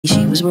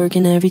was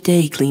working every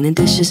day, cleaning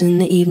dishes in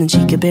the evening.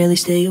 She could barely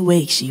stay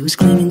awake. She was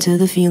clinging to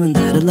the feeling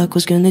that her luck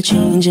was gonna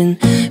change.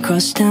 And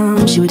across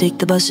town, she would take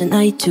the bus at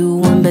night to a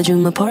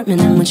one-bedroom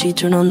apartment. And when she'd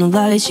turn on the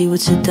light, she would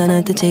sit down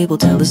at the table,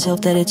 tell herself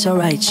that it's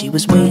alright. She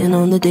was waiting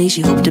on the day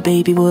she hoped her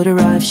baby would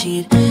arrive.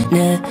 She'd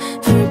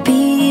never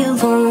be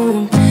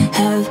alone,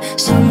 have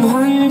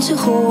someone to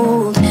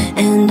hold.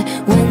 And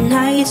when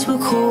nights were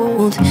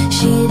cold,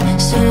 she'd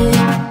say,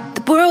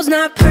 the world's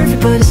not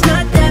perfect, but it's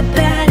not that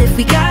bad if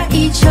we got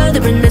each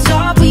other, and that's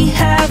all we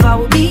have. I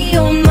will be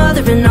your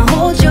mother and I'll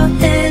hold your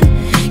hand.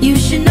 You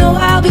should know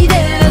I'll be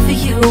there for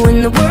you.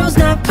 And the world's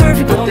not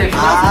perfect, but we'll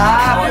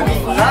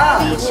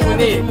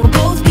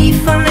both be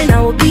fine.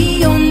 I will be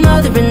your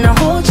mother and I'll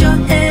hold your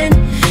hand.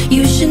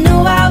 You should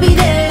know I'll be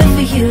there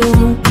for you.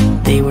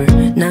 They were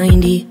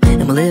 90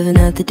 and were living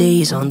at the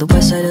days on the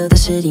west side of the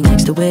city,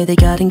 next to where they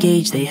got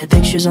engaged. They had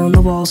pictures on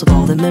the walls of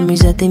all the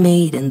memories that they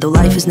made. And though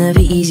life is never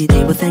easy,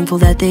 they were thankful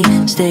that they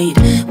stayed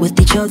with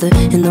each other.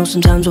 And though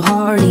sometimes were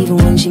hard, even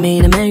when she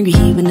made him angry,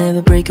 he would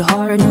never break her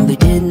heart. No, they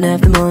didn't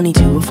have the money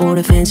to afford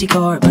a fancy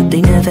car, but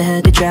they never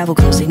had to travel,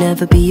 cause they'd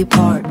never be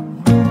apart.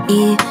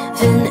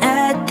 Even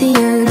at the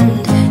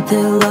end,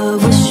 their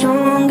love was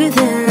stronger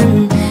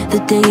than the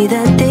day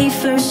that they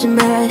first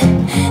met.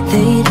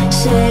 They'd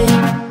say,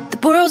 the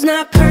world's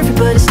not perfect,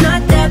 but it's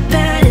not that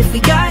bad if we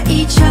got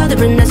each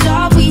other, and that's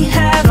all we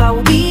have. I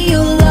will be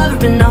your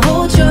lover and I'll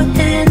hold your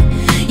hand.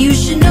 You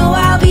should know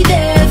I'll be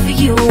there for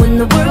you. And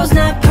the world's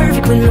not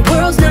perfect, when the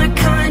world's not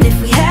kind,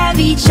 if we have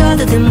each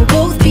other, then we'll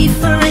both be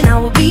fine. I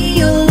will be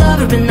your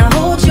lover and I'll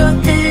hold your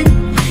hand.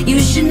 You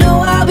should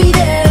know I'll be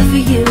there for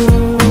you.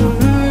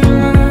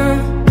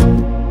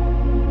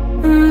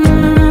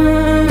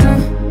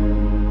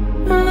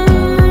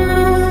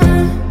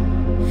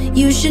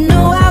 You should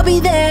know I'll be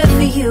there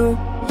for you.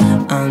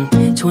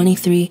 I'm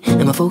 23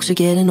 and my folks are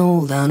getting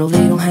old. I know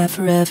they don't have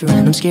forever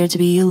and I'm scared to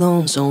be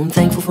alone. So I'm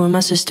thankful for my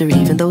sister,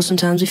 even though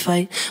sometimes we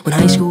fight. When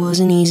high school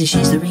wasn't easy,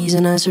 she's the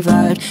reason I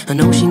survived. I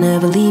know she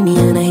never leave me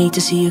and I hate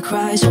to see her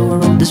cry. So I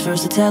wrote this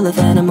verse to tell her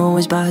that I'm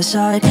always by her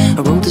side.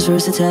 I wrote this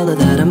verse to tell her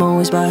that I'm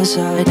always by her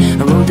side.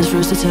 I wrote this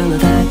verse to tell her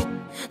that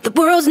the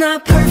world's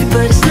not perfect,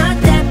 but it's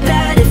not that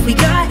bad if we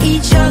got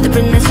each other,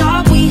 and that's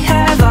all we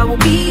have. I will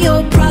be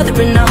your brother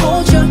and I'll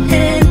hold your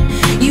hand.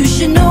 You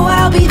should know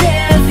I'll be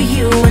there for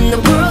you. And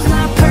the world's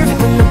not perfect,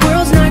 when the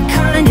world's not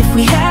kind, if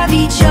we have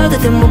each other,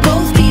 then we'll both